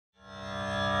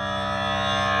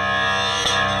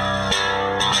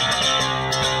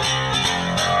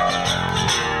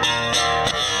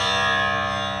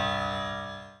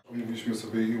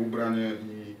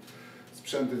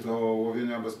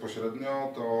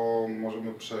bezpośrednio, to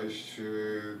możemy przejść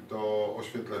do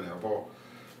oświetlenia, bo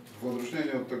w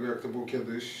odróżnieniu od tego, jak to było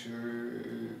kiedyś,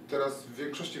 teraz w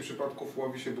większości przypadków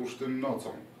łowi się bursztyn nocą.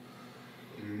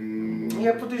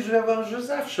 Ja podejrzewam, że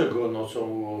zawsze go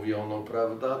nocą łowiono,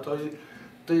 prawda?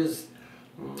 To jest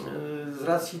z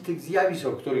racji tych zjawisk,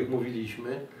 o których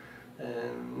mówiliśmy,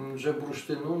 że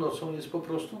bursztynu nocą jest po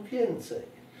prostu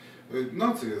więcej.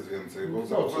 Nocy jest więcej, bo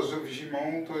zauważ, że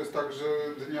zimą to jest tak, że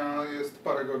dnia jest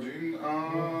parę godzin,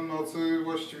 a nocy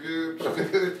właściwie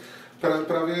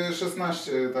prawie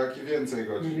 16, tak, i więcej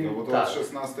godzin, no bo to tak. od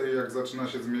 16 jak zaczyna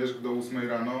się zmierzch do 8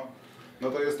 rano,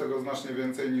 no to jest tego znacznie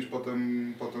więcej niż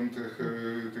potem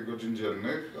tych godzin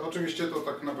dziennych. Oczywiście to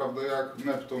tak naprawdę jak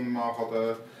Neptun ma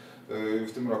ochotę,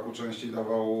 w tym roku częściej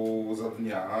dawał za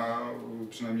dnia,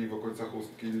 przynajmniej w okolicach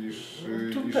Ustki, niż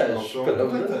nocą.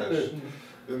 Też.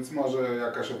 Więc może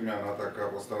jakaś odmiana taka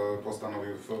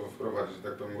postanowił wprowadzić,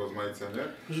 tak powiem, urozmaicenie.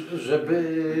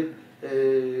 Żeby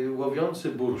łowiący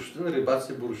bursztyn,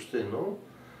 rybacy bursztynu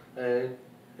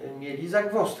mieli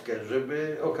zagwozdkę,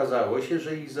 żeby okazało się,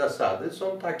 że ich zasady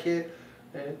są takie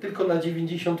tylko na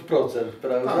 90%,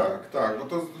 prawda? Tak, tak. No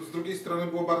to z drugiej strony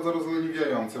było bardzo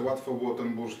rozleniwiające. Łatwo było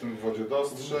ten bursztyn w wodzie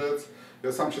dostrzec.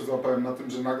 Ja sam się złapałem na tym,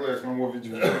 że nagle jak mam łowić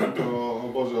w wodzie, to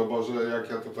o Boże, jak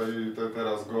ja tutaj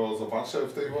teraz go zobaczę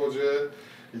w tej wodzie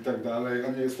i tak dalej,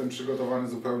 a nie jestem przygotowany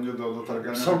zupełnie do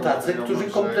targania. Są tacy, którzy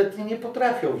kompletnie nie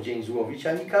potrafią w dzień złowić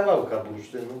ani kawałka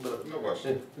bursztynu. No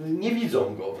właśnie. Nie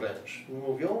widzą go wręcz.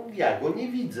 Mówią, ja go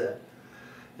nie widzę.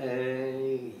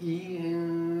 I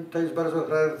to jest bardzo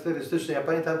charakterystyczne. Ja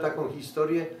pamiętam taką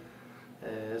historię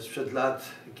sprzed lat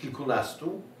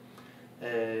kilkunastu,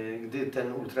 gdy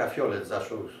ten ultrafiolet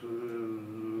zaczął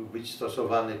być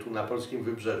stosowany tu na polskim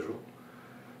wybrzeżu.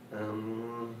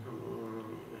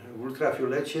 W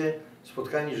ultrafiolecie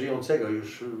spotkanie żyjącego,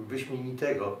 już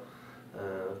wyśmienitego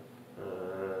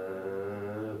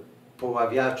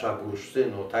poławiacza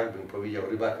bursztynu, tak bym powiedział,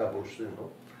 rybaka bursztynu,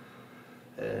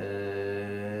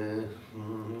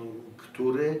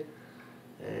 który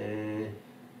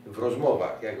w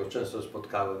rozmowach, ja go często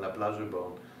spotkałem na plaży, bo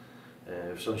on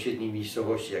w sąsiedniej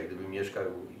miejscowości jak gdyby mieszkał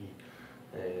i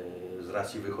z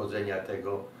racji wychodzenia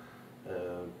tego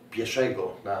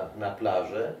pieszego na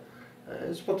plażę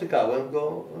spotykałem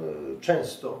go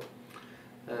często.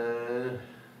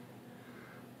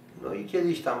 No i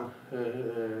kiedyś tam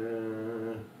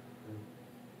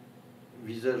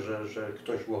widzę, że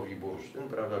ktoś łowi bursztyn,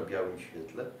 prawda, w białym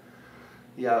świetle.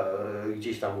 Ja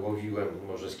gdzieś tam łowiłem,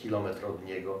 może z kilometr od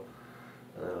niego,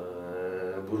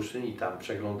 bursztyn i tam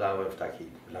przeglądałem w takiej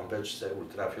lampeczce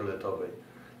ultrafioletowej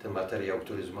ten materiał,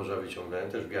 który z morza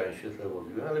wyciągnąłem, też w białym świetle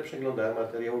łowiłem, ale przeglądałem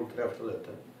materiał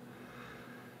ultrafioletem.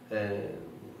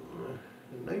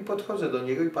 No i podchodzę do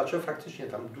niego i patrzę, faktycznie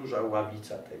tam duża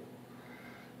ławica tego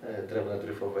drewna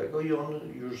dryfowego i on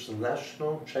już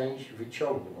znaczną część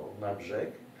wyciągnął na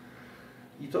brzeg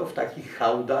i to w takich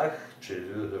hałdach, czy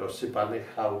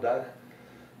rozsypanych hałdach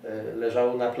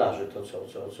leżało na plaży to,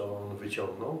 co on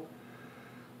wyciągnął.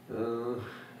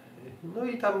 No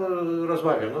i tam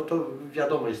rozmawiam. No to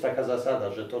wiadomo, jest taka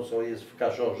zasada, że to, co jest w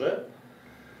kaszorze,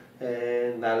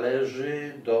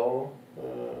 należy do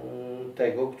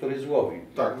tego, który złowił.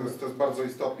 Tak, to jest bardzo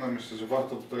istotne. Myślę, że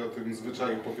warto tutaj o tym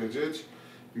zwyczaju powiedzieć.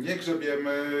 Nie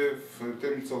grzebiemy w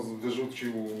tym, co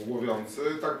wyrzucił łowiący,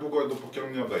 tak długo, dopóki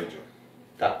on nie odejdzie.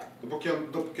 Tak.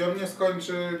 Dopóki on nie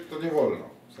skończy, to nie wolno.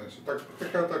 W sensie,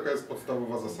 taka jest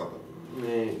podstawowa zasada.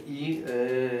 I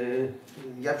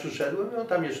ja przyszedłem, on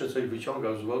tam jeszcze coś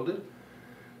wyciągał z wody.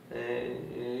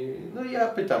 No i ja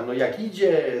pytam, no jak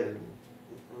idzie?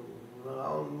 No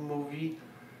a on mówi,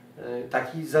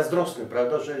 taki zazdrosny,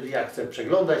 prawda, że ja chcę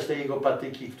przeglądać te jego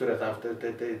patyki, które tam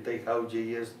w tej hałdzie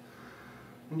jest.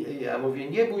 Ja mówię,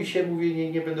 nie bój się,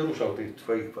 mówię, nie będę ruszał tych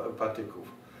twoich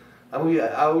patyków. A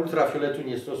mówię, a ultrafioletu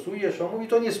nie stosujesz? On mówi,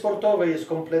 to nie sportowe jest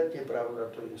kompletnie, prawda,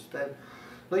 to jest ten.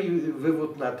 No i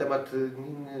wywód na temat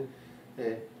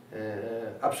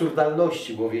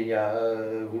absurdalności łowienia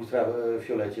w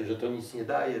ultrafiolecie, że to nic nie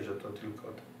daje, że to tylko...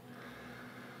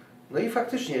 No i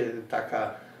faktycznie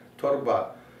taka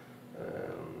torba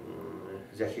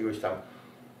z jakiegoś tam,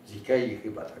 z Ikei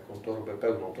chyba, taką torbę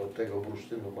pełną tego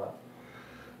bursztynu ma,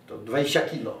 to 20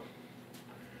 kilo.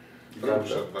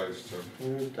 Grubsze 20.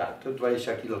 Tak, to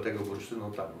 20 kilo tego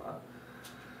bursztynu tam ma.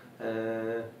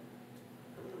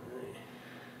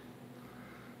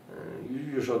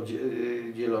 Już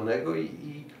oddzielonego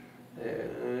i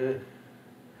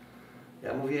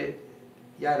ja mówię,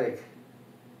 Jarek,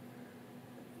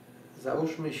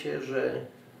 załóżmy się, że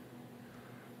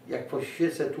jak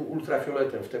poświecę tu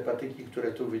ultrafioletem w te patyki,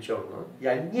 które tu wyciągną,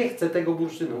 ja nie chcę tego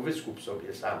bursztynu, wyskup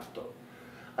sobie sam to.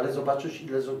 ale zobaczysz,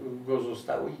 ile go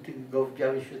zostało i ty go w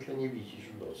białym świetle nie widzisz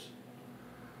w nocy.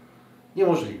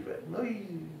 Niemożliwe. No i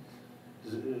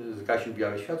zgasił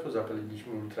białe światło,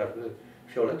 zapaliliśmy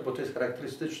ultrafiolet, bo to jest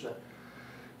charakterystyczne.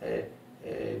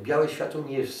 Białe światło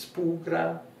nie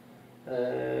współgra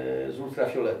z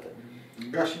ultrafioletem.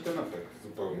 Gasi ten efekt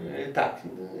zupełnie. Tak.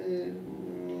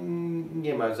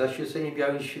 Nie ma. Zaświecenie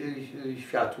białym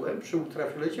światłem przy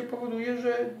ultrafiolecie powoduje,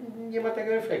 że nie ma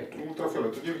tego efektu.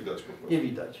 Ultrafioletu nie widać po prostu. Nie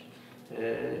widać.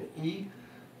 I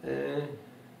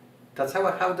ta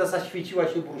cała hałda zaświeciła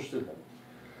się bursztynem.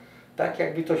 Tak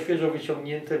jakby to świeżo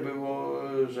wyciągnięte było,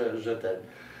 że ten.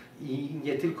 I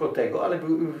nie tylko tego, ale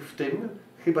były w tym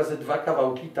chyba ze 2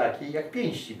 kawałki takie jak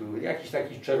pięści były. Jakichś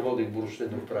takich czerwonych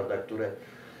bursztynów, prawda, które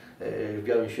w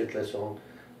białym świetle są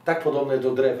tak podobne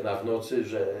do drewna w nocy,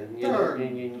 że nie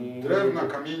drewna,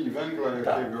 kamieni,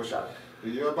 węgla jakiegoś. Tak.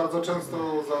 Ja bardzo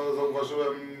często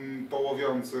zauważyłem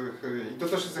połowiących, i to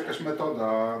też jest jakaś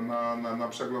metoda na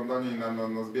przeglądanie i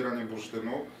na zbieranie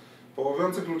bursztynu,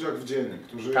 połowiących ludziach w dzień,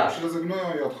 którzy już rezygnują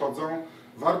i odchodzą.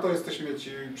 Warto jest te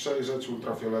śmieci przejrzeć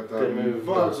ultrafioletem.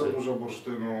 Bardzo dużo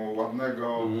bursztynu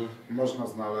ładnego można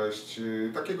znaleźć.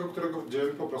 Takiego, którego w dzień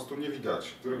po prostu nie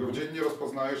widać, którego w dzień nie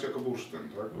rozpoznajesz jako bursztyn.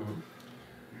 Tak?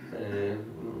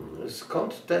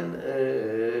 Skąd ten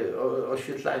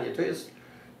oświetlanie? To jest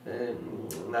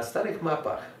na starych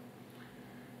mapach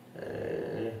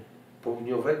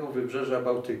południowego wybrzeża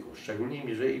Bałtyku, szczególnie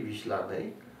Mierzei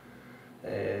Wiślanej,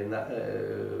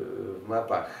 w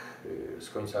mapach z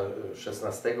końca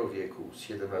XVI wieku,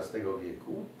 z XVII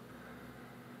wieku,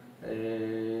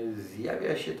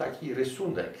 zjawia się taki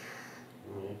rysunek.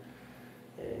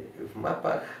 W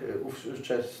mapach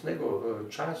ówczesnego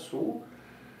czasu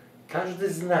każdy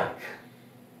znak,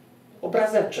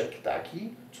 obrazeczek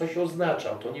taki, coś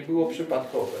oznaczał, to nie było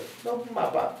przypadkowe. No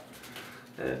mapa.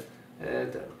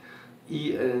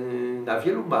 I na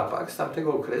wielu mapach z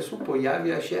tamtego okresu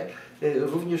pojawia się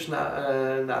również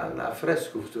na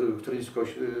fresku w którymś z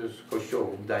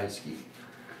kościołów gdańskich,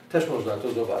 też można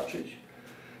to zobaczyć.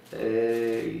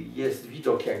 Jest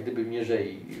widok jak gdyby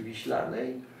Mierzei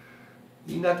Wiślanej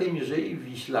i na tej Mierzei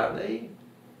Wiślanej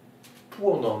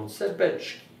płonące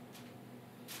beczki.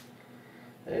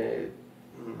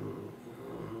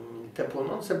 Te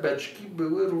płonące beczki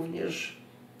były również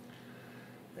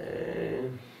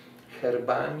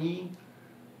herbami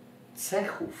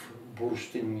cechów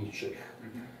bursztynniczych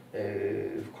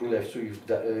w Królewcu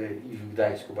i w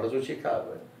Gdańsku. Bardzo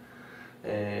ciekawe.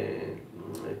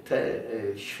 Te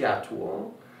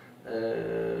światło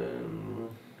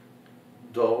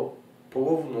do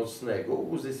połowu nocnego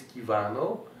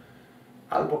uzyskiwano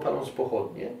albo paląc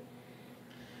pochodnie,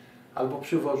 albo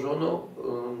przywożono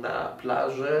na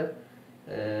plażę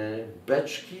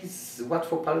beczki z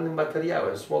łatwopalnym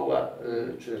materiałem, smoła,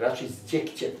 czy raczej z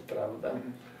dziegciem, prawda,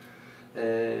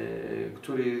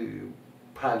 który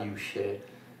palił się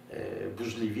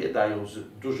burzliwie, dając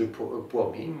duży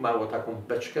płomień. Mało, taką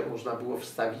beczkę można było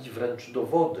wstawić wręcz do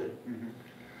wody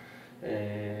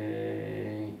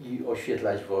i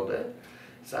oświetlać wodę.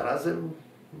 Zarazem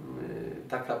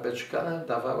taka beczka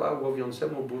dawała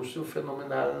łowiącemu bursztyn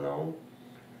fenomenalną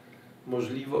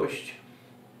możliwość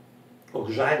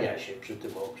ogrzania się przy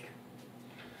tym ogniu.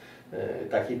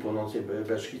 Takiej płonącej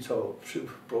beczki, co przy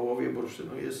połowie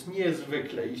bursztynu jest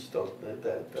niezwykle istotne.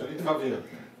 Czyli 2 w 1.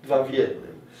 2 w 1.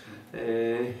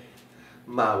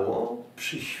 Mało,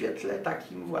 przy świetle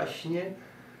takim właśnie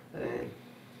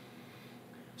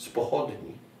z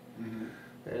pochodni,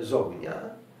 z ognia,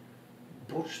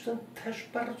 bursztyn też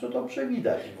bardzo dobrze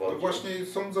widać w wodzie. No właśnie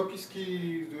są zapiski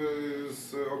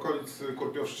z okolic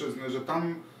Kurpiowszczyzny, że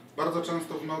tam bardzo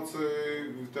często w nocy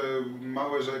te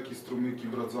małe rzeki, strumyki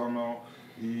brodzono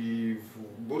i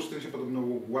bursztyn się podobno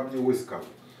ładnie łyskał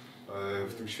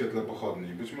w tym świetle pochodni.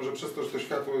 Być może przez to, że to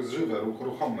światło jest żywe,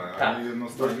 ruchome, a nie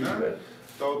jednostajne,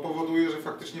 to powoduje, że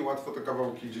faktycznie łatwo te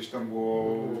kawałki gdzieś tam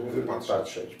było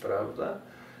wypatrzeć. Prawda?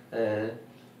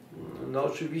 No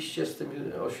oczywiście z tym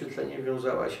oświetleniem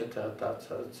wiązała się ta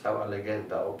cała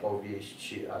legenda,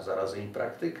 opowieść, a zarazem i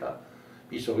praktyka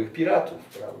miejscowych piratów,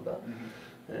 prawda?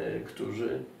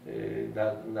 Którzy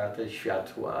na te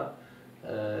światła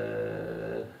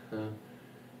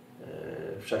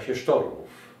w czasie sztormów,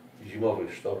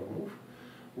 zimowych sztormów,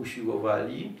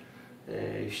 usiłowali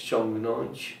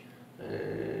ściągnąć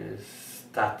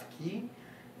statki,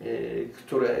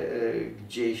 które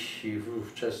gdzieś w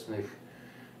ówczesnych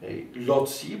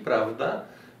locji, prawda,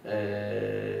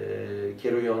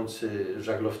 kierujący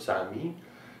żaglowcami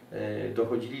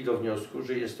dochodzili do wniosku,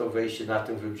 że jest to wejście na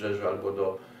tym wybrzeżu albo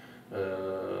do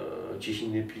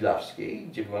Cieśniny Pilawskiej,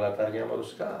 gdzie była latarnia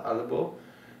morska, albo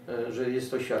że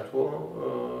jest to światło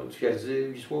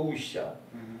twierdzy Wisłoujścia.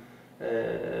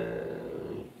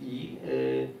 I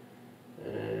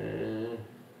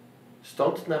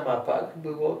stąd na mapach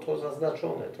było to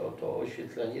zaznaczone, to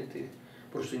oświetlenie tych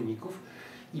bursztynników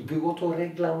i było to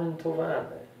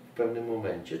reglamentowane w pewnym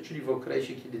momencie, czyli w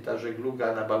okresie, kiedy ta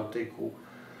żegluga na Bałtyku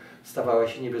stawała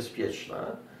się niebezpieczna,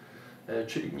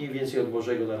 czyli mniej więcej od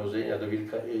Bożego Narodzenia do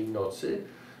Wielkiej Nocy,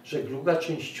 żegluga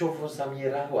częściowo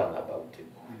zamierała na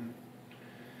Bałtyku.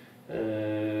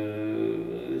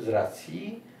 Z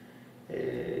racji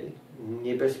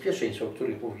niebezpieczeństw, o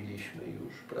których mówiliśmy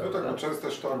już, prawda? No tak, bo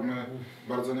częste sztormy,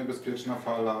 bardzo niebezpieczna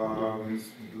fala, więc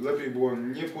lepiej było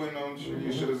nie płynąć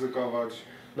niż ryzykować.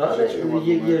 No ale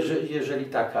jeżeli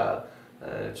taka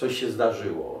coś się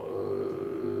zdarzyło,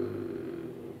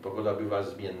 pogoda była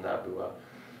zmienna, była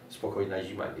spokojna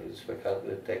zima,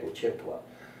 nie tego ciepła,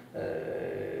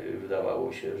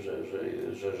 wydawało się,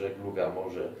 że żegluga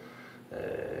może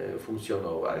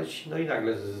funkcjonować, no i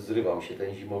nagle zrywał się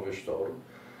ten zimowy sztorm.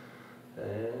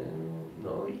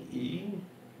 No i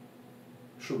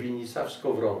szubienica w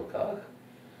Skowronkach,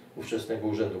 ówczesnego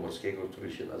Urzędu Morskiego,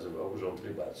 który się nazywał Urząd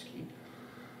Rybacki,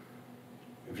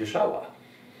 wieszała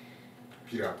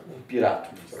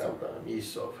piratów, prawda,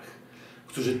 miejscowych,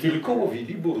 którzy tylko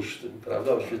łowili bursztyn,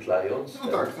 prawda, oświetlając.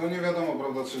 No tak, to nie wiadomo,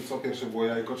 prawda, czy co pierwsze było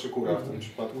jajko czy kura w tym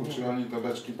przypadku, czy oni te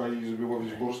beczki palili, żeby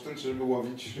łowić bursztyn, czy żeby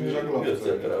łowić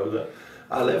żaglowce. Prawda.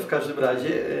 Ale w każdym razie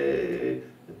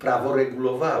prawo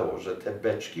regulowało, że te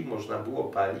beczki można było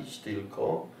palić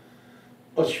tylko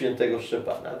od Świętego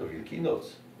Szczepana do Wielkiej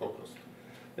Nocy. Po prostu.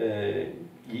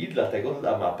 I dlatego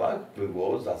na mapach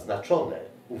było zaznaczone,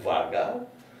 uwaga,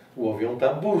 łowią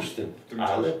tam bursztyn,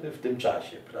 ale w tym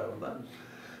czasie, prawda?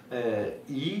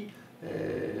 I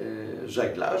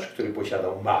żeglarz, który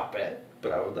posiadał mapę,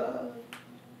 prawda,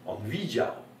 on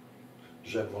widział,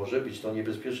 że może być to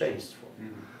niebezpieczeństwo.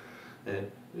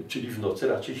 Czyli w nocy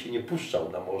raczej się nie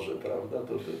puszczał na morze, prawda?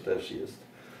 To też jest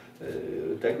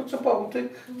tego, co Bałtyk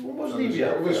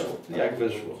umożliwiał, jak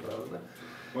wyszło, prawda?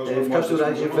 W każdym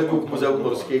razie według Muzeum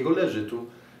Morskiego leży tu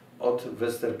od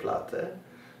Westerplatte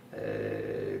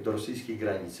do rosyjskiej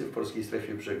granicy w polskiej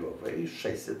strefie brzegowej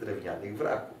 600 drewnianych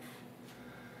wraków.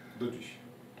 Do dziś.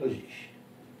 Do dziś.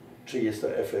 Czy jest to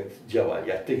efekt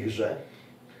działania tychże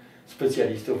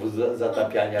specjalistów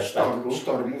zatapiania statków?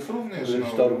 Sztormów również.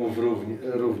 Sztormów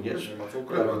również,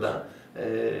 prawda?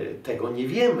 Tego nie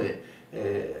wiemy,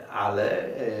 ale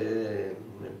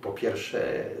po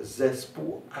pierwsze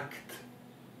zespół akt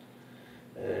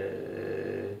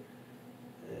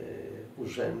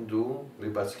Urzędu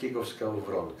Rybackiego w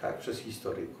Skowronkach przez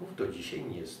historyków do dzisiaj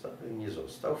nie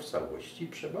został w całości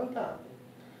przebadany.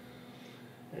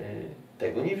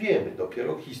 Tego nie wiemy.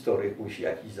 Dopiero historyk musi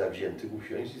jakiś zawzięty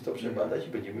usiąść i to przebadać i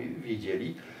będziemy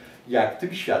wiedzieli, jak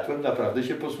tym światłem naprawdę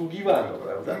się posługiwano,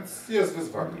 prawda? Więc jest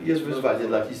wyzwanie. Jest wyzwanie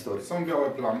dla historii. Są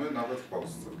białe plamy nawet w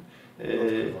Polsce.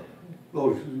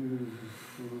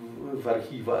 W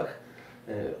archiwach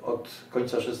od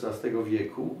końca XVI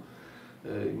wieku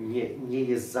nie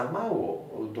jest za mało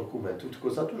dokumentów, tylko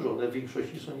za dużo. One w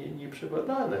większości są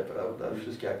nieprzebadane, prawda?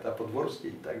 Wszystkie akta podworskie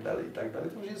i tak dalej,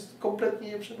 to już jest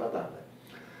kompletnie nieprzebadane.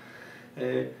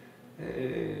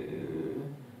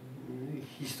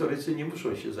 Historycy nie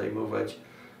muszą się zajmować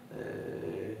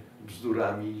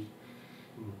bzdurami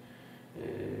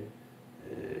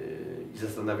i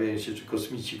zastanawiają się, czy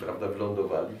kosmici, prawda,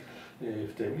 wylądowali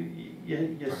w tym i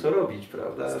jest co robić,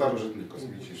 prawda? Starożytni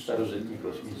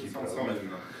kosmici. Są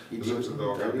inne rzeczy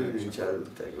do ogarnięcia.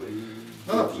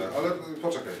 No dobrze, ale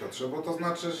poczekaj Piotrze, bo to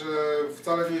znaczy, że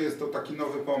wcale nie jest to taki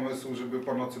nowy pomysł, żeby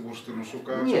po nocy bursztynu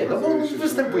szukać. Nie, no bo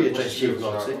występuje częściej w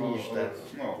nocy niż ten.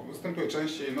 No, występuje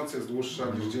częściej, noc jest dłuższa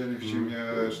niż dzień w zimie,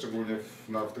 szczególnie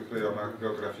w tych rejonach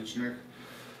geograficznych.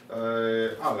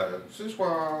 Ale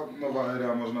przyszła nowa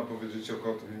era, można powiedzieć,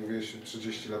 około, mówiłeś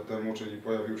 30 lat temu, czyli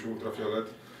pojawił się ultrafiolet.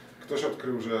 Ktoś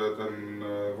odkrył, że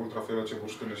w ultrafiolecie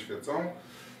bursztyny świecą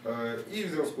i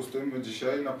w związku z tym my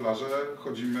dzisiaj na plażę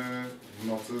chodzimy w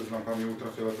nocy z lampami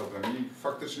ultrafioletowymi.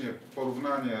 Faktycznie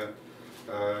porównanie,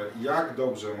 jak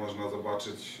dobrze można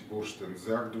zobaczyć bursztyn, z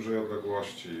jak dużej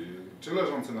odległości, czy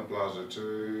leżący na plaży,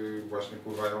 czy właśnie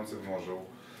pływający w morzu,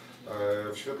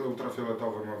 w świetle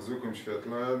ultrafioletowym, a w zwykłym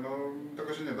świetle, no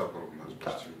tego się nie da porównać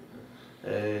właściwie.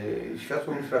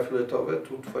 Światło ultrafioletowe,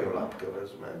 tu twoją lampkę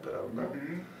wezmę, prawda?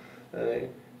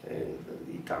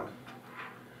 I tam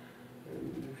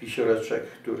wisioreczek,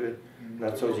 który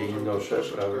na co dzień noszę,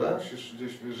 prawda? Musisz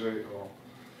gdzieś wyżej,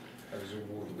 tak żeby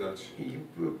było widać. I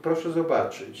proszę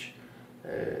zobaczyć,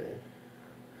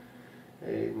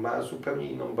 ma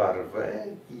zupełnie inną barwę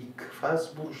i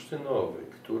kwas bursztynowy,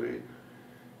 który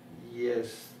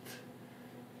jest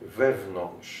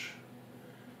wewnątrz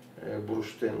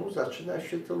bursztynu zaczyna w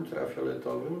świetle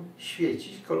ultrafioletowym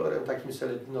świecić kolorem takim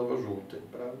seleninowo-żółtym,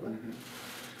 prawda?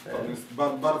 On jest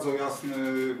bardzo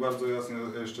jasny,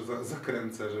 jeszcze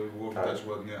zakręcę, żeby było widać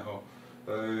ładnie.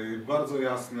 Bardzo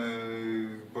jasny,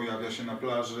 pojawia się na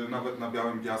plaży, nawet na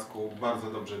białym piasku,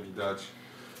 bardzo dobrze widać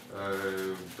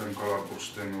ten kolor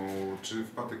bursztynu, czy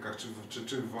w patykach,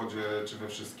 czy w wodzie, czy we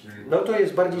wszystkim. No to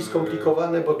jest bardziej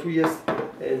skomplikowane, bo tu jest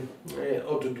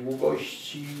od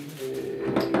długości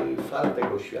fal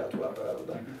tego światła,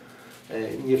 prawda?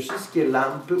 Nie wszystkie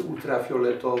lampy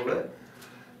ultrafioletowe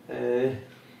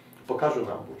pokażą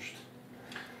nam bursztyn.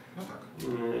 No tak.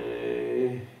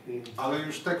 Ale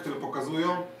już te, które pokazują,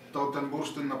 to ten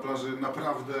bursztyn na plaży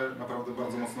naprawdę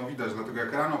bardzo mocno widać. Dlatego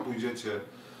jak rano pójdziecie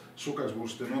szukać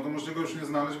bursztynu, to możecie go już nie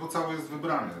znaleźć, bo cały jest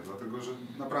wybrany. Dlatego, że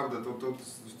naprawdę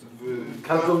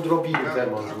każdą drobinkę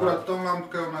można. Akurat tą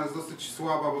lampkę, ona jest dosyć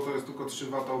słaba, bo to jest tylko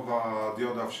 3W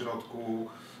dioda w środku.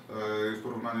 W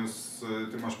porównaniu z,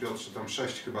 ty masz, Piotrze, tam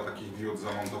 6 chyba takich diod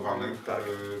zamontowanych, tak.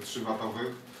 3W.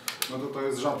 No to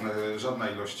jest żadna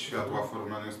ilość światła w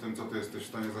porównaniu z tym, co ty jesteś w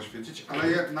stanie zaświecić,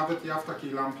 ale nawet ja w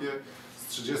takiej lampie z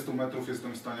 30 metrów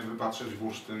jestem w stanie wypatrzeć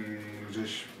bursztyn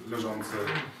gdzieś leżący.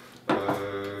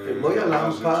 Moja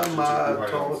lampa ma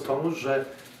tą, że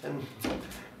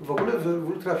w ogóle w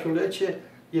ultrafiolecie,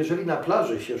 jeżeli na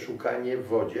plaży się szuka, nie w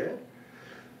wodzie,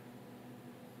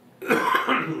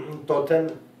 to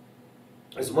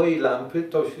z mojej lampy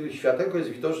to światełko jest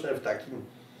widoczne w takim,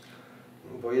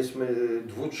 powiedzmy,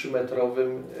 2-3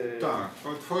 metrowym. Tak,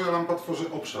 twoja lampa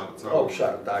tworzy obszar cały.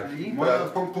 Obszar, tak. Moja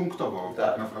punktowo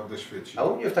tak naprawdę świeci. A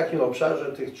u mnie w takim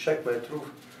obszarze tych 3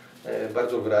 metrów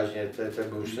bardzo wyraźnie te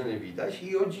bursztyny widać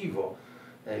i o dziwo,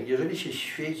 jeżeli się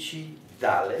świeci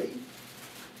dalej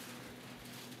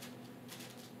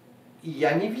i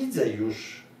ja nie widzę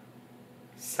już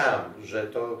sam, że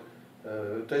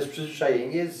to jest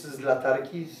przyzwyczajenie z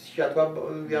latarki z światła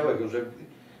białego, że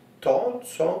to,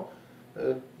 co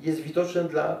jest widoczne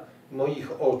dla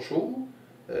moich oczu,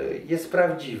 jest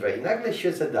prawdziwe. I nagle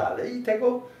świecę dalej i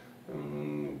tego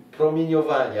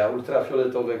promieniowania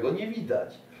ultrafioletowego nie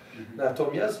widać.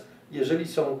 Natomiast jeżeli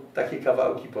są takie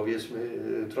kawałki, powiedzmy,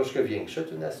 troszkę większe,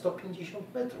 to na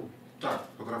 150 metrów. Tak,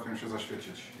 potrafią się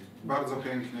zaświecić. Bardzo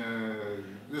pięknie.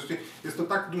 Jest to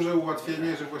tak duże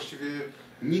ułatwienie, że właściwie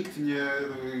nikt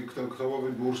kto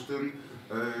łowi bursztyn,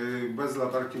 bez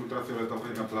latarki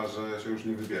ultrafioletowej na plażę się już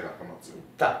nie wybiera po nocy.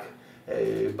 Tak.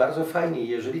 Bardzo fajnie,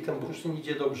 jeżeli ten bursztyn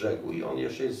idzie do brzegu i on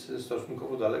jeszcze jest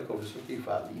stosunkowo daleko wysokiej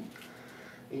fali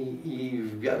i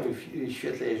w białym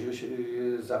świetle, jeżeli się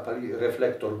zapali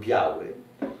reflektor biały,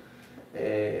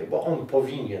 bo on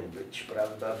powinien być,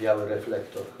 prawda, biały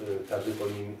reflektor, każdy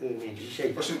powinien mieć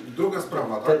dzisiaj. Właśnie druga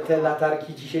sprawa, tak? Te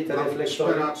latarki dzisiaj, te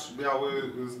reflektory. Szperacz biały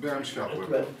z białym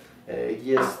światłem.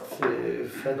 Jest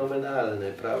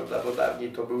fenomenalny, prawda, bo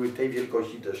dawniej to były tej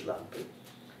wielkości też lampy.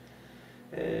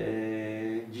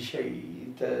 Dzisiaj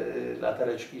te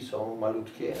latareczki są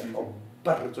malutkie, o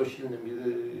bardzo silnym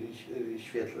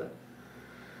świetle.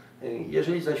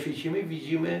 Jeżeli zaświecimy,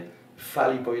 widzimy w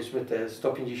fali, powiedzmy, te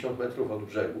 150 metrów od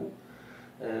brzegu,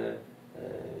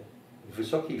 w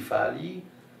wysokiej fali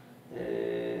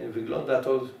wygląda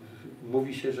to,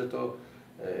 mówi się, że to,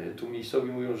 tu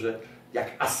miejscowi mówią, że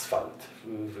jak asfalt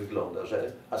wygląda,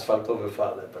 że asfaltowe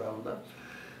fale, prawda?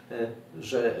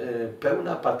 Że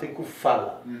pełna patyków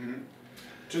fala.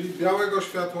 Czyli białego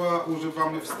światła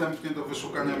używamy wstępnie do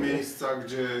wyszukania miejsca,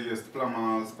 gdzie jest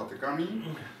plama z patykami.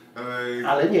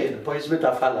 Ale nie, powiedzmy,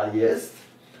 ta fala jest,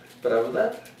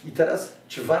 prawda? I teraz,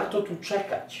 czy warto tu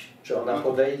czekać? Czy ona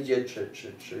podejdzie,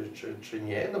 czy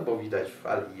nie? No bo widać, w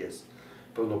fali jest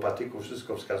pełno patyków,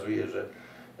 wszystko wskazuje, że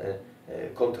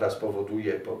kontrast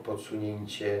powoduje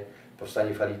podsunięcie,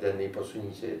 powstanie fali dennej,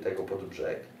 podsunięcie tego pod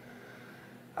brzeg.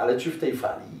 Ale czy w tej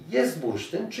fali jest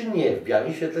bursztyn, czy nie? W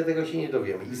białym świetle tego się nie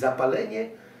dowiemy. I zapalenie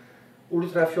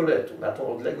ultrafioletu na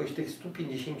tą odległość tych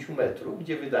 150 metrów,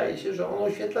 gdzie wydaje się, że ono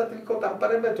oświetla tylko tam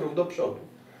parę metrów do przodu,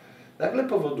 nagle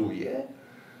powoduje,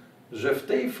 że w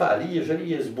tej fali, jeżeli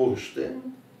jest bursztyn,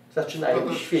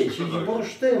 zaczynają świecić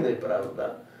bursztyny,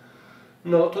 prawda?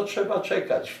 No to trzeba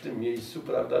czekać w tym miejscu,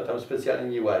 prawda? Tam specjalnie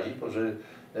nie łazić, może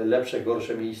lepsze,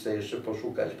 gorsze miejsce jeszcze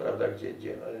poszukać, prawda?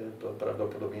 Gdzie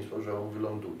prawdopodobieństwo, że on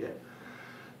wyląduje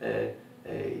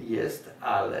jest,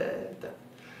 ale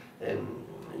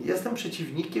jestem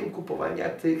przeciwnikiem kupowania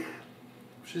tych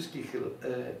wszystkich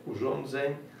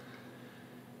urządzeń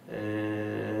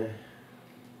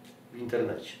w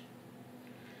internecie.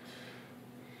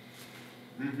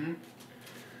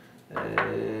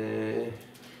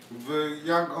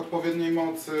 Jak odpowiedniej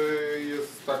mocy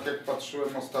jest, tak jak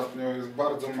patrzyłem ostatnio, jest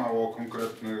bardzo mało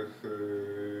konkretnych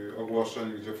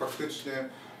ogłoszeń, gdzie faktycznie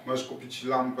możesz kupić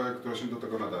lampę, która się do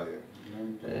tego nadaje.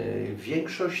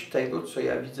 Większość tego, co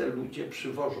ja widzę, ludzie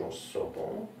przywożą z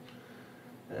sobą,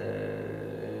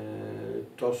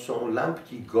 to są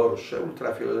lampki gorsze,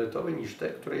 ultrafioletowe niż te,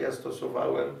 które ja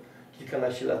stosowałem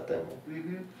kilkanaście lat temu.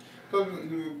 To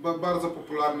bardzo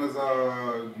popularne za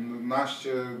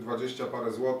 20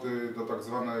 parę złotych do tak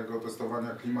zwanego testowania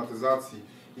klimatyzacji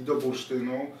i do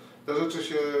bursztynu. Te rzeczy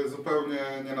się zupełnie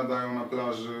nie nadają na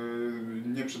plaży,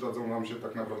 nie przydadzą Wam się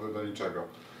tak naprawdę do niczego.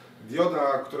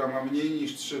 Dioda, która ma mniej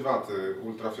niż 3 W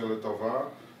ultrafioletowa,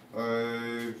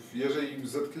 jeżeli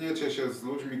zetkniecie się z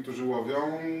ludźmi, którzy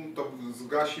łowią, to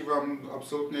zgasi Wam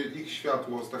absolutnie ich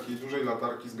światło z takiej dużej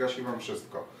latarki, zgasi Wam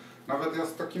wszystko. Nawet ja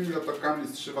z takimi latarkami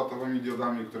z 3-watowymi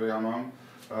diodami, które ja mam,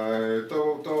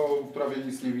 to prawie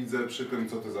nic nie widzę przy tym,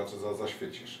 co Ty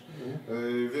zaświecisz.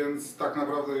 Więc tak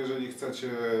naprawdę, jeżeli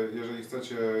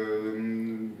chcecie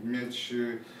mieć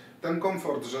ten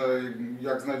komfort, że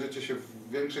jak znajdziecie się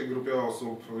w większej grupie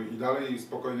osób i dalej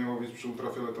spokojnie łowić przy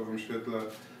ultrafioletowym świetle,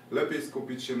 lepiej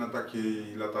skupić się na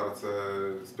takiej latarce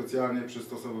specjalnie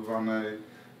przystosowywanej,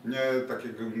 nie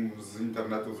takiego z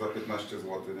internetu za 15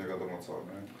 zł, nie wiadomo co.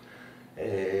 Nie?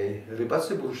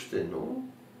 Rybacy bursztynu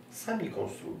sami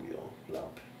konstruują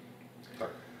lampy. Tak.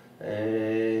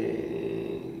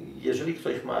 Jeżeli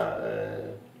ktoś ma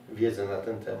wiedzę na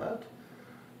ten temat,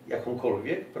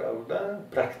 jakąkolwiek, prawda,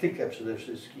 praktykę przede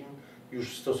wszystkim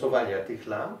już stosowania tych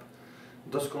lamp,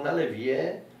 doskonale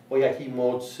wie, o jakiej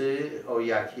mocy, o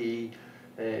jakiej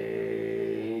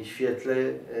świetle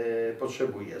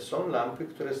potrzebuje. Są lampy,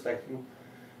 które z takim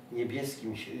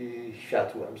niebieskim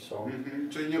światłem są.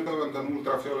 Czyli nie pełen ten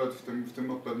ultrafiolet w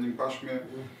tym odpowiednim paśmie,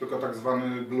 tylko tak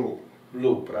zwany blue.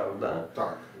 Blue, prawda?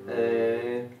 Tak.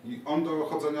 I on do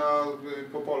chodzenia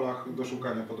po polach, do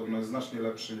szukania podobno jest znacznie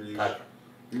lepszy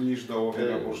niż do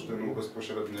łowienia bursztynu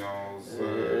bezpośrednio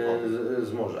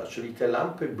z morza. Czyli te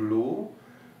lampy blue,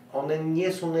 one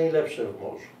nie są najlepsze w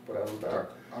morzu, prawda? Tak,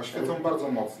 a świecą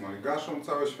bardzo mocno i gaszą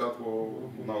całe światło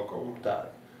naokoło. Tak.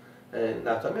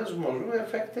 Natomiast w morzu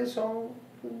efekty są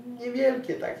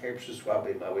niewielkie, tak jak przy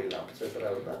słabej, małej lampce,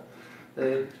 prawda?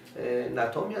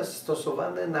 Natomiast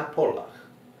stosowane na polach,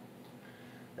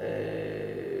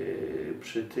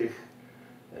 przy tych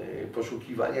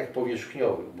poszukiwaniach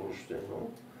powierzchniowych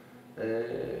bursztynu,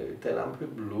 te lampy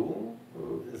blue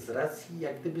z racji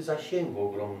jak gdyby zasięgu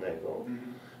ogromnego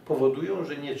powodują,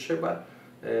 że nie trzeba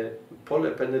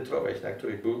pole penetrować, na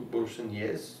których bursztyn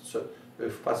jest,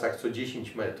 w pasach co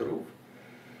 10 metrów,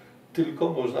 tylko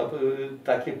można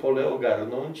takie pole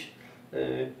ogarnąć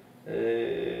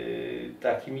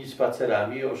takimi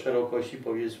spacerami o szerokości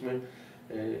powiedzmy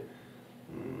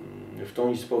w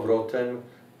tą i z powrotem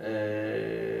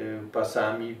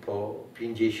pasami po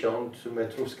 50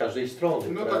 metrów z każdej strony.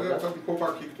 No prawda? tak jak tam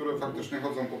chłopaki, które faktycznie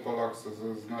chodzą po polach,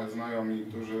 znajomi,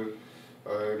 którzy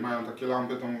mają takie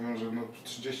lampy, to mówią, że no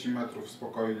 30 metrów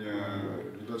spokojnie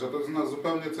widać. A to jest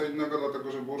zupełnie co innego,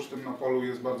 dlatego że bursztyn na polu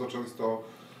jest bardzo często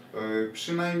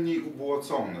przynajmniej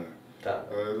ubłocony. Tak.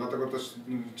 Dlatego też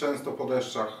często po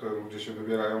deszczach ludzie się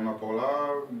wybierają na pola.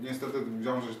 Niestety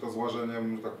wiąże się to z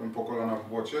łażeniem, że tak powiem, po kolana w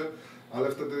błocie,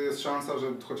 ale wtedy jest szansa, że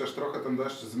chociaż trochę ten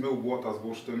deszcz zmył błota z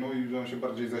bursztynu i że on się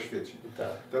bardziej zaświeci.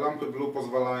 Tak. Te lampy blue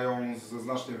pozwalają ze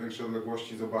znacznie większej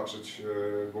odległości zobaczyć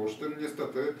bursztyn.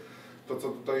 Niestety to, co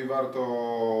tutaj warto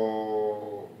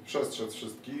przestrzec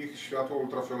wszystkich, światło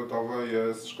ultrafioletowe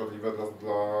jest szkodliwe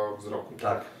dla wzroku.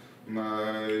 Tak.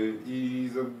 I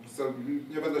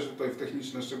nie będę się tutaj w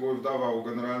techniczne szczegóły wdawał,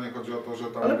 generalnie chodzi o to, że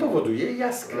tam... Ale powoduje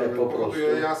jaskrę po prostu. Powoduje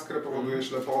jaskrę, powoduje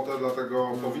ślepotę,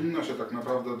 dlatego powinno się tak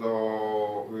naprawdę do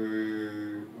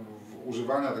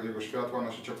używania takiego światła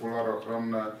nosić okulary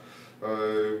ochronne.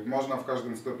 Można w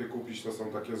każdym sklepie kupić, to są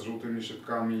takie z żółtymi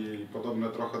szybkami, podobne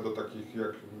trochę do takich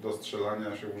jak do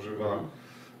strzelania się używa.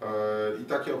 I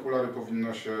takie okulary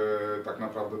powinno się tak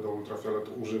naprawdę do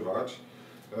ultrafioletu używać.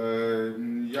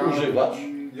 Używasz?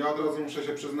 Ja od razu muszę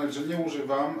się przyznać, że nie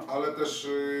używam, ale też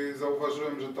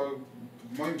zauważyłem, że to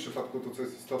w moim przypadku to, co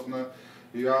jest istotne,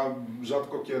 ja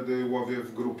rzadko kiedy łowię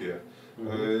w grupie.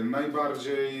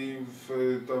 Najbardziej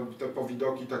te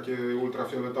powidoki takie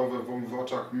ultrafioletowe w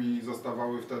oczach mi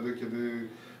zostawały wtedy, kiedy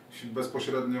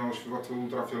bezpośrednio światło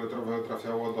ultrafioletowe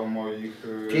trafiało do moich...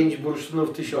 5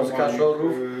 bursztynów, 1000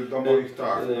 kaszorów, do moich,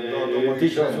 tak, do moich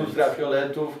 1000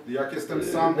 ultrafioletów. Jak jestem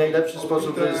sam... Najlepszy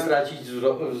sposób, żeby stracić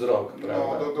wzrok,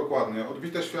 prawda? No, dokładnie.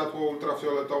 Odbite światło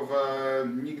ultrafioletowe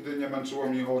nigdy nie męczyło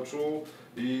mi oczu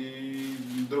i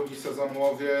drugi sezon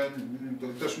łowię,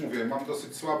 też mówię, mam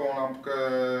dosyć słabą lampkę,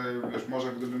 wiesz,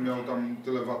 może gdybym miał tam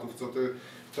tyle watów co ty,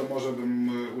 to może bym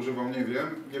używał, nie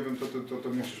wiem, to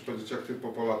musisz powiedzieć, jak ty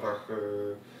po latach,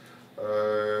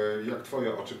 jak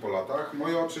twoje oczy po latach.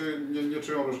 Moje oczy nie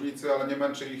czują różnicy, ale nie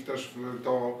męczy ich też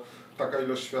taka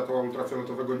ilość światła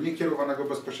ultrafioletowego, nie kierowanego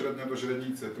bezpośrednio do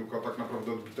źrenicy, tylko tak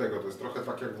naprawdę odbitego. To jest trochę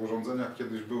tak jak w urządzeniach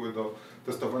kiedyś były do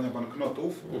testowania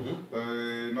banknotów.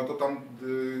 No to tam,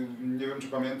 nie wiem czy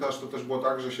pamiętasz, to też było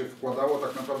tak, że się wkładało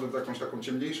tak naprawdę w jakąś taką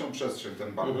ciemniejszą przestrzeń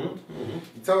ten banknot.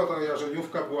 I cała ta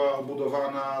jarzeniówka była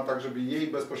obudowana tak, żeby jej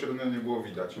bezpośrednio nie było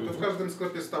widać. I to w każdym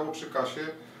sklepie stało przy kasie.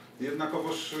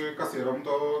 Jednakowoż kasjerom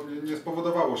to nie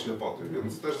spowodowało ślepoty,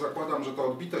 więc też zakładam, że to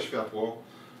odbite światło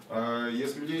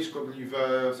jest mniej szkodliwe,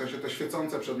 w sensie te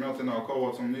świecące przedmioty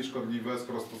naokoło są mniej szkodliwe,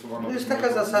 skoro stosowano... To jest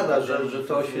taka zasada, że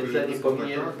to oświetlenie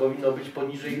powinno być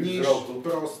poniżej wzroku.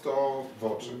 Prosto w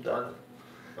oczy. Tak.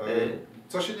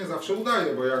 Co się nie zawsze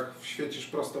udaje, bo jak świecisz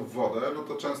prosto w wodę, no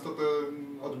to często te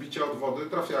odbicia od wody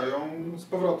trafiają z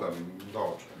powrotem do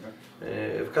oczu. Nie?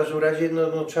 W każdym razie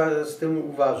no, trzeba z tym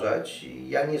uważać.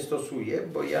 Ja nie stosuję,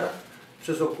 bo ja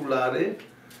przez okulary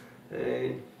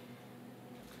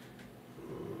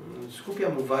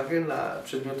skupiam uwagę na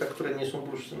przedmiotach, które nie są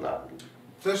bursztynami.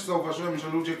 Też zauważyłem, że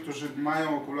ludzie, którzy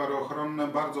mają okulary ochronne,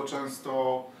 bardzo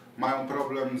często mają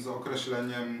problem z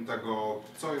określeniem tego,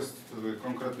 co jest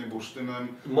konkretnie bursztynem.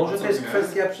 Może to jest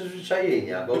kwestia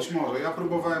przyzwyczajenia. Bo... Być może. Ja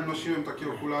próbowałem, nosiłem takie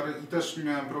okulary i też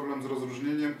miałem problem z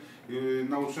rozróżnieniem.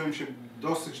 Nauczyłem się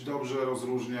dosyć dobrze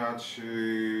rozróżniać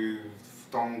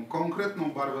tą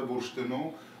konkretną barwę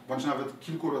bursztynu, bądź nawet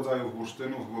kilku rodzajów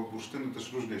bursztynów, bo bursztyny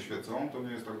też różnie świecą. To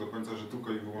nie jest tak do końca, że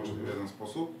tylko i wyłącznie w jeden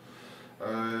sposób.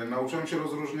 Nauczyłem się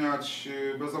rozróżniać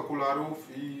bez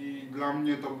okularów i dla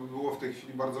mnie to było w tej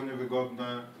chwili bardzo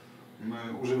niewygodne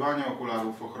używanie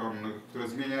okularów ochronnych, które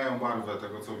zmieniają barwę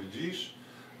tego, co widzisz.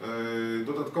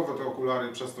 Dodatkowo te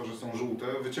okulary, przez to, że są żółte,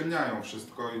 wyciemniają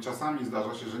wszystko i czasami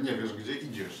zdarza się, że nie wiesz, gdzie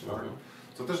idziesz. Tak?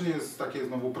 Co też nie jest takie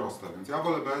znowu proste, więc ja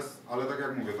wolę bez, ale tak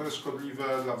jak mówię, to jest szkodliwe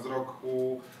dla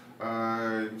wzroku.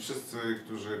 Wszyscy,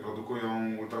 którzy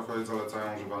produkują ultrafiolet,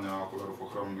 zalecają używania okularów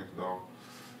ochronnych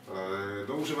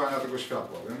do używania tego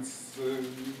światła, więc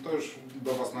to już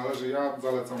do Was należy. Ja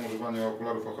zalecam używanie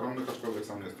okularów ochronnych, aczkolwiek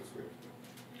sam nie stosuję.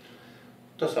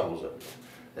 To samo ze mną.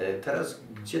 Teraz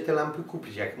gdzie te lampy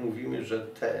kupić? Jak mówimy, że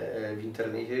te w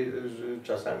internecie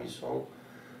czasami są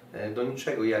do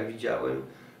niczego. Ja widziałem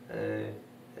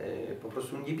po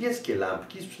prostu niebieskie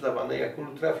lampki sprzedawane jako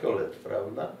ultrafiolet,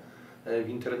 prawda? W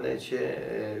internecie,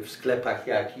 w sklepach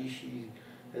jakichś i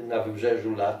na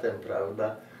wybrzeżu latem,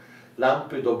 prawda?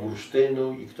 Lampy do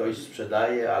bursztynu i ktoś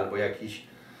sprzedaje, albo jakiś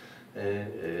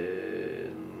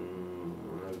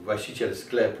właściciel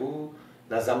sklepu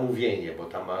na zamówienie, bo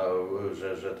tam ma,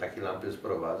 że takie lampy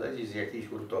sprowadzać i z jakiejś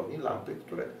hurtowni lampy,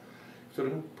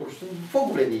 którym bursztyn w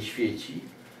ogóle nie świeci,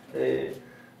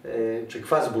 czy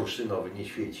kwas bursztynowy nie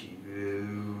świeci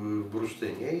w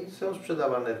bursztynie i są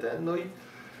sprzedawane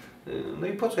no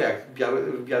i po co, jak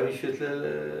w białym świetle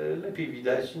lepiej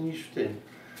widać niż w tym.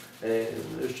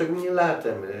 Szczególnie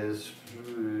latem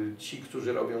ci,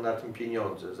 którzy robią na tym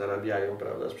pieniądze, zarabiają,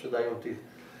 prawda, sprzedają tych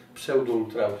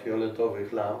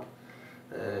pseudo-ultrafioletowych lamp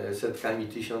setkami,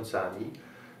 tysiącami.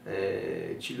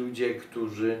 Ci ludzie,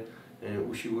 którzy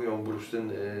usiłują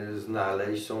bursztyn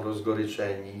znaleźć, są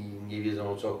rozgoryczeni, nie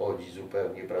wiedzą o co chodzi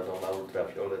zupełnie, prawda, ma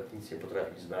ultrafiolet, nic nie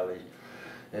potrafi znaleźć,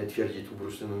 twierdzi, tu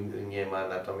bursztynu nie ma,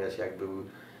 natomiast jak był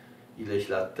ileś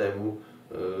lat temu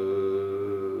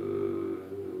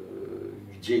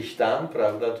gdzieś tam,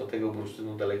 prawda, to tego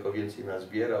bursztynu daleko więcej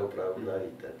nazbierał, prawda,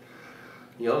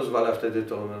 i on zwala wtedy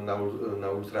to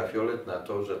na ultrafiolet, na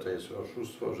to, że to jest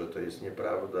oszustwo, że to jest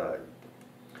nieprawda.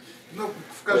 No,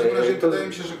 w każdym razie wydaje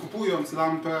mi się, że kupując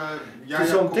lampę... To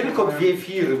są tylko dwie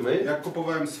firmy. Jak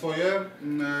kupowałem swoje,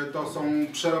 to są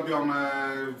przerobione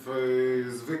w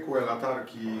zwykłe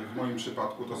latarki, w moim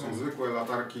przypadku to są zwykłe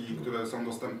latarki, które są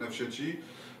dostępne w sieci.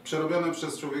 Przerobione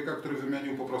przez człowieka, który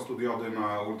wymienił po prostu diody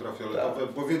na ultrafioletowe,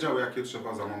 bo wiedział, jakie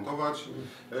trzeba zamontować.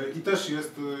 I też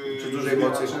jest... Przy dużej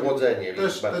mocy chłodzenie.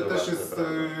 Też jest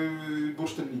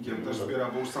bursztynnikiem, też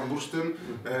zbiera sam bursztyn.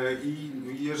 I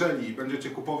jeżeli będziecie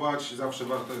kupować, zawsze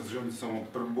warto jest wziąć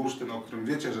bursztyn, o którym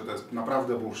wiecie, że to jest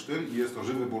naprawdę bursztyn i jest to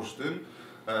żywy bursztyn,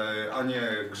 a nie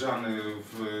grzany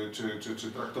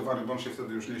czy traktowany, bo on się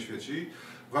wtedy już nie świeci.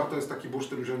 warto jest taki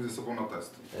bursztyn wziąć ze sobą na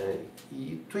test.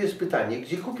 I tu jest pytanie,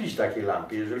 gdzie kupić takie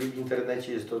lampy, jeżeli w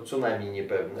internecie jest to co najmniej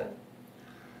niepewne.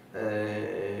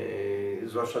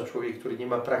 Zwłaszcza człowiek, który nie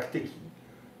ma praktyki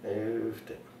w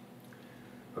tym.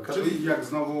 Czyli jak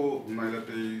znowu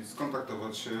najlepiej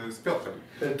skontaktować się z Piotrem.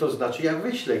 To znaczy ja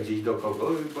wyślę gdzieś do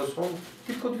kogo, bo są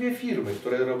tylko dwie firmy,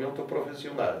 które robią to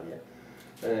profesjonalnie.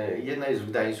 Jedna jest w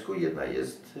Gdańsku, jedna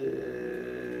jest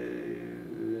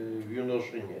w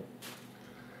Junoszynie.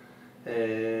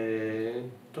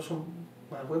 To są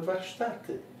małe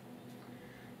warsztaty,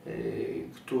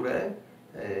 które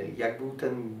jak był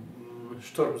ten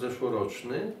sztorm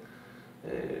zeszłoroczny,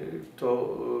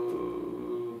 to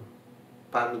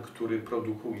pan, który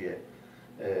produkuje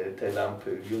te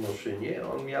lampy w Junoszynie,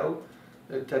 on miał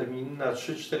termin na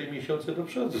 3-4 miesiące do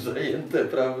przodu zajęte,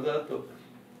 prawda?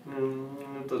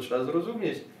 To trzeba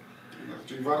zrozumieć. No,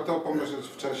 czyli warto pomyśleć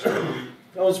wcześniej.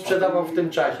 On sprzedawał w tym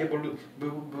czasie, bo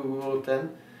było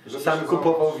sam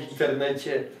kupował w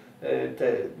internecie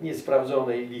te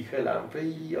niesprawdzone i liche lampy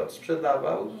i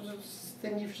odsprzedawał z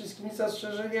tymi wszystkimi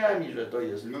zastrzeżeniami, że to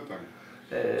jest. No tak.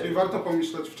 Czyli warto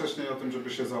pomyśleć wcześniej o tym, żeby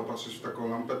się zaopatrzyć w taką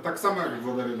lampę. Tak samo jak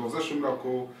wodery, bo w zeszłym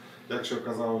roku, jak się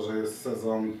okazało, że jest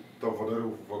sezon, to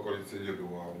woderów w okolicy nie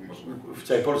było można kupić. W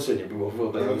całej Polsce nie było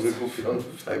woderów wykupionych.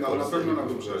 No, na pewno na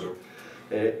Wybrzeżu.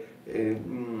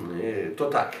 To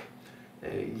tak,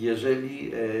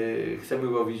 jeżeli chcemy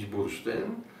łowić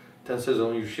bursztyn, ten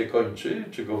sezon już się kończy,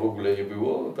 czy go w ogóle nie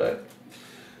było, tak?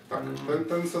 Tak,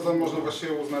 ten sezon można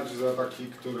właściwie uznać za taki,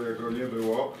 którego nie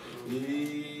było.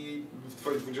 I w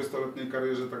Twojej 20-letniej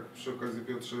karierze, tak przy okazji,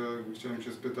 Piotrze, chciałem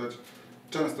Cię spytać,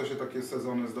 często się takie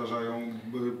sezony zdarzają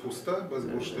puste, bez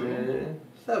bursztynu?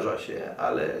 Zdarza się,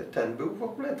 ale ten był w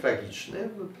ogóle tragiczny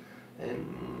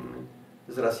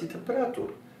z racji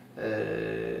temperatur.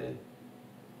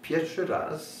 Pierwszy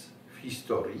raz w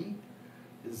historii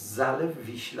Zalew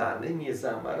Wiślany nie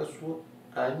zamarzł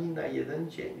ani na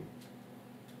jeden dzień.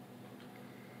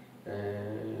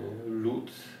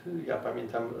 Lód, ja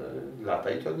pamiętam lata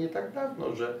i to nie tak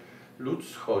dawno, że lód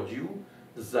schodził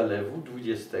z zalewu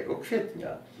 20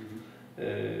 kwietnia.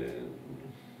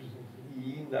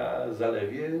 I na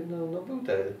zalewie no był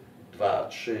te 2,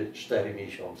 3, 4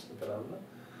 miesiące, prawda?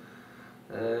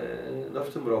 No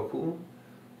w tym roku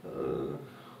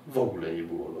w ogóle nie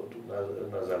było lodu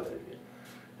na zalewie.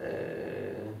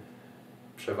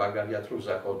 Przewaga wiatrów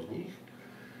zachodnich,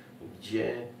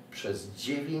 gdzie przez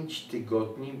 9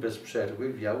 tygodni bez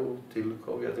przerwy wiał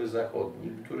tylko wiatr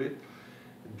zachodni, który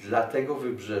dla tego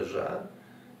wybrzeża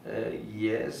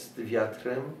jest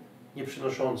wiatrem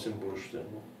nieprzynoszącym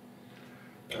bursztynu.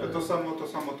 To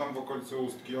samo tam w okolicy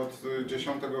Ustki. Od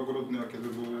 10 grudnia, kiedy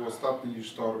był ostatni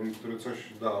sztorm, który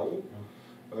coś dał,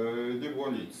 nie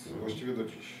było nic, właściwie do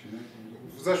dziś.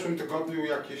 W zeszłym tygodniu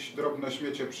jakieś drobne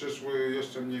śmiecie przyszły,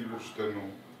 jeszcze mniej bursztynu.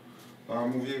 A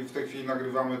mówię, w tej chwili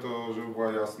nagrywamy to, żeby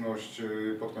była jasność,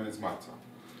 pod koniec marca.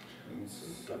 Więc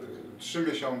 3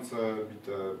 miesiące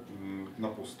bite na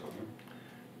pusto. Nie?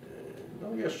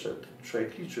 No jeszcze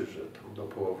człowiek liczy, że tam do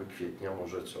połowy kwietnia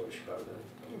może coś, ale...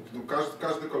 No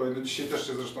każdy kolejny, dzisiaj też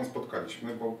się zresztą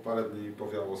spotkaliśmy, bo parę dni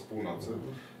powiało z północy.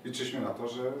 Liczyliśmy na to,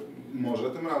 że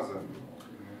może tym razem.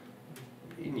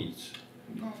 I nic.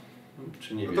 No.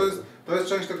 Czy nie no to jest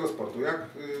część tego sportu, jak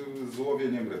z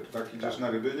łowieniem ryb, tak? Idziesz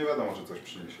na ryby, nie wiadomo, że coś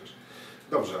przyniesiesz.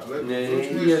 Dobrze, ale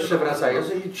jeszcze wracając,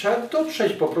 i trzeba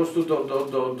dotrzeć po prostu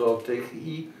do tych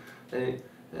i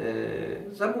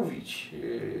zamówić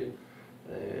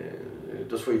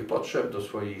do swoich potrzeb, do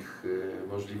swoich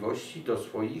możliwości, do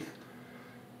swoich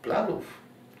planów.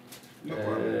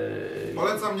 Dokładnie.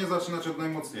 Polecam nie zaczynać od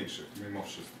najmocniejszych, mimo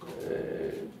wszystko.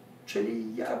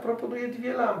 Czyli ja proponuję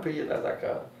 2 lampy, jedna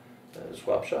taka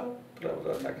słabsza,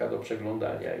 prawda, taka do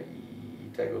przeglądania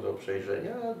i tego do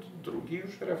przejrzenia, a drugi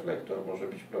już reflektor może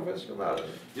być profesjonalny.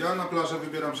 Ja na plażę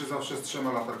wybieram się zawsze z 3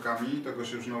 latarkami, tego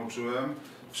się już nauczyłem.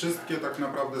 Wszystkie tak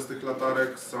naprawdę z tych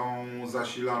latarek są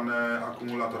zasilane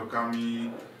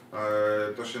akumulatorkami,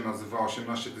 to się nazywa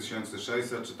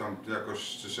 18600 czy tam jakoś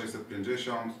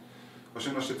 650.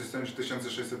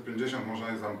 18650 można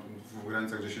je w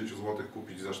granicach 10 zł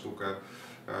kupić za sztukę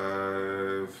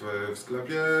w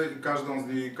sklepie.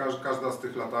 Każda z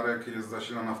tych latarek jest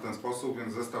zasilana w ten sposób,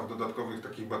 więc zestaw dodatkowych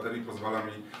takich baterii pozwala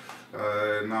mi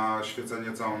na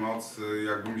świecenie całą noc,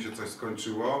 jakby mi się coś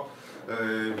skończyło.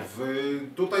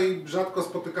 Tutaj rzadko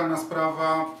spotykana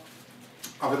sprawa,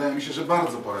 a wydaje mi się, że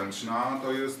bardzo poręczna,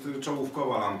 to jest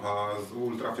czołówkowa lampa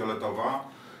ultrafioletowa,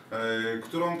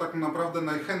 którą tak naprawdę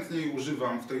najchętniej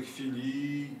używam w tej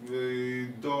chwili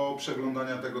do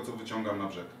przeglądania tego, co wyciągam na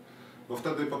brzeg. Bo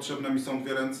wtedy potrzebne mi są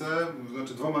 2 ręce,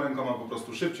 znaczy 2 rękoma po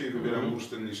prostu szybciej wybieram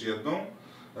bursztyn niż jedną.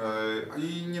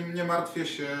 I nie martwię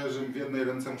się, że w jednej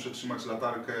ręce muszę trzymać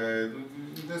latarkę.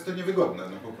 Jest to niewygodne,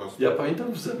 no po prostu. Ja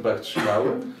pamiętam, w zębach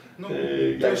trzymałem. No,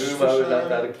 jak były małe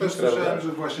latarki. Też słyszałem, że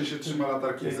właśnie się trzyma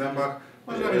latarki w zębach.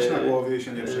 Można mieć na głowie i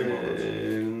się nie przejmować.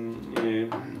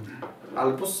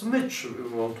 Albo smycz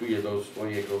montuje do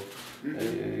swojego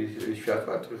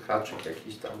światła, to haczyk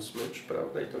jakiś tam smycz,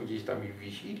 prawda, i to gdzieś tam mi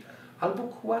wisi. Albo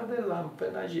kładę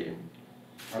lampę na ziemi.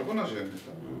 Albo na ziemi,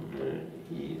 tak.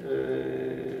 I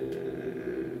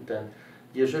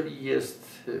jeżeli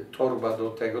jest torba do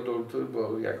tego,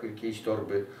 bo jako jakieś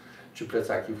torby czy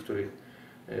plecaki, w których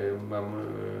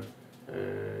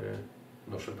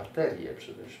noszę baterie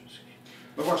przede wszystkim.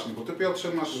 No właśnie, bo Ty,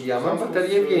 Piotrze, masz... Ja mam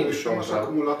baterię większą. Masz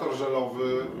akumulator żelowy,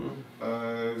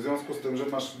 w związku z tym, że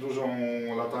masz dużą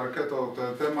latarkę, to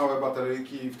te małe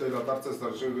bateryjki w tej latarce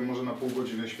starczyłyby może na pół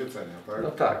godziny świecenia, tak?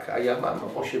 No tak, a ja mam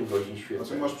 8 godzin świecenia.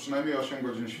 Znaczy masz przynajmniej 8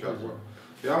 godzin światła.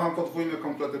 Ja mam podwójne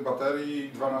komplety baterii,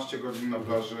 12 godzin na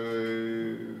plaży,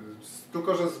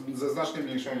 tylko że ze znacznie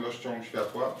mniejszą ilością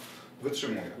światła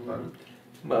wytrzymuję, tak?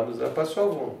 Mam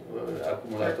zapasową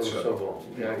akumulatorową,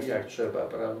 jak trzeba,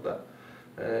 prawda?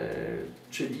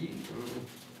 Czyli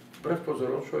wbrew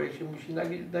pozorom człowiek się musi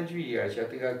nadźwigać. Ja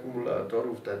tych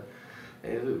akumulatorów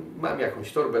mam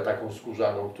jakąś torbę taką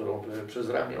skórzaną, którą przez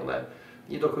ramiona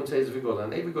nie do końca jest wygodna.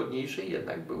 Najwygodniejszy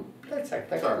jednak był plecak,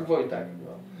 tak jak Wojtek.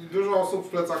 No. Dużo osób w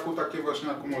plecaku takie właśnie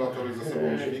akumulatory ze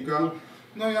sobą dźwiga.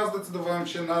 No ja zdecydowałem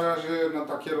się na razie na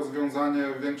takie rozwiązanie.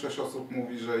 Większość osób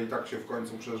mówi, że i tak się w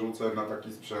końcu przerzucę na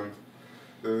taki sprzęt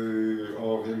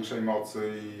o większej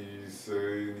mocy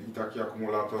i taki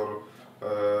akumulator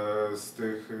z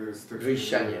tych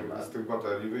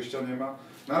baterii. Wyjścia nie ma.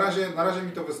 Na razie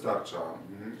mi to wystarcza.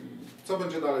 Co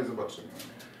będzie dalej, zobaczymy.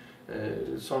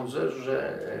 Sądzę,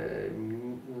 że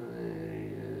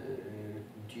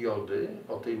diody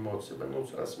o tej mocy będą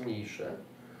coraz mniejsze.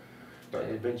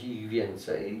 Tak. Będzie ich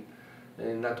więcej,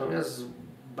 natomiast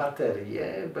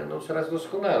baterie będą coraz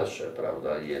doskonalsze,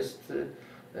 prawda? Jest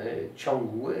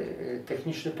ciągły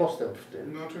techniczny postęp w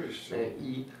tym. No oczywiście.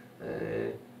 I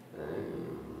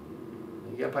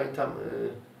ja pamiętam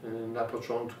na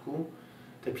początku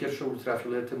te pierwsze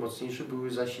ultrafiolety mocniejsze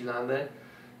były zasilane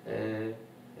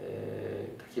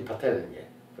takie patelnie,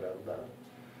 prawda?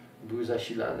 Były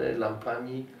zasilane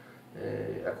lampami,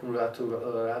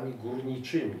 akumulatorami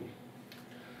górniczymi.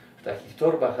 W takich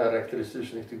torbach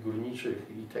charakterystycznych tych górniczych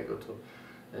i tego to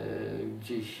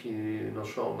gdzieś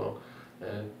noszono,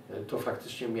 to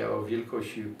faktycznie miało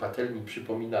wielkość patelni,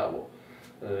 przypominało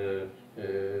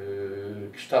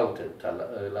kształtem ta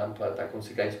lampa, taką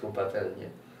cygańską patelnię.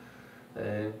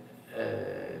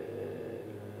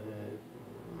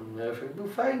 Efekt był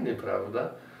fajny, prawda?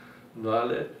 No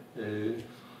ale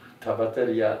ta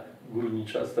bateria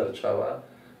górnicza starczała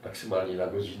maksymalnie na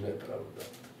godzinę, prawda?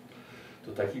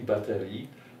 Do takich baterii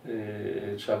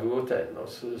trzeba było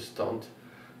stąd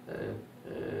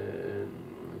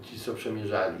ci, co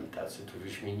przemierzali, tacy tu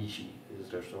wyśmienici,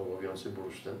 zresztą łowiący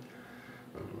bursztyn,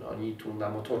 oni tu na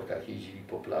motorkach jeździli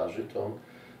po plaży, to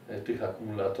tych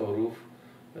akumulatorów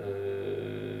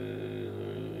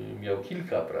miał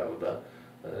kilka, prawda,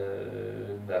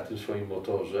 na tym swoim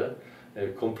motorze,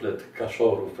 komplet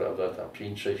kaszorów, prawda, tam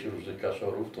 5-6 różnych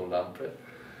kaszorów, tą lampę.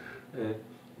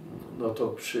 No to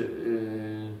przy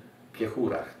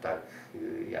piechurach, tak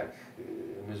jak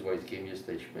my z Wojtkiem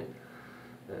jesteśmy,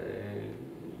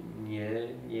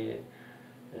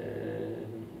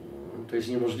 to jest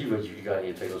niemożliwe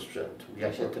dźwiganie tego sprzętu.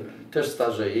 Ja się też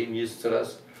starzeję i mi jest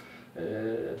coraz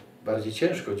bardziej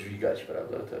ciężko dźwigać,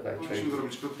 prawda? Musimy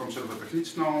zrobić krótką przerwę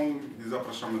techniczną i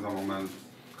zapraszamy za moment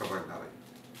kawałek dalej.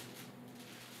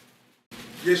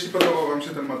 Jeśli podobał Wam się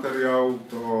ten materiał,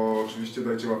 to oczywiście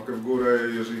dajcie łapkę w górę,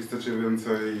 jeżeli chcecie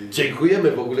więcej...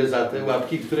 Dziękujemy w ogóle za te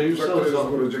łapki, które już są. Z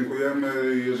góry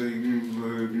dziękujemy. Jeżeli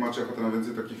macie ochotę na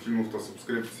więcej takich filmów, to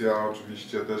subskrypcja.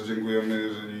 Oczywiście też dziękujemy,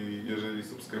 jeżeli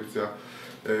subskrypcja.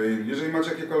 Jeżeli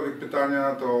macie jakiekolwiek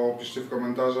pytania, to piszcie w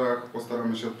komentarzach.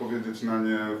 Postaramy się odpowiedzieć na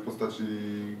nie w postaci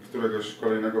któregoś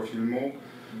kolejnego filmu.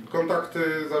 Kontakty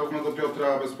zarówno do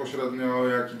Piotra bezpośrednio,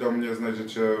 jak i do mnie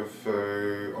znajdziecie w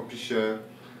opisie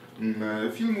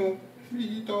filmu.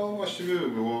 I to właściwie by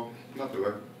było na tyle.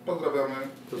 Pozdrawiamy.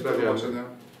 Pozdrawiamy. Do zobaczenia.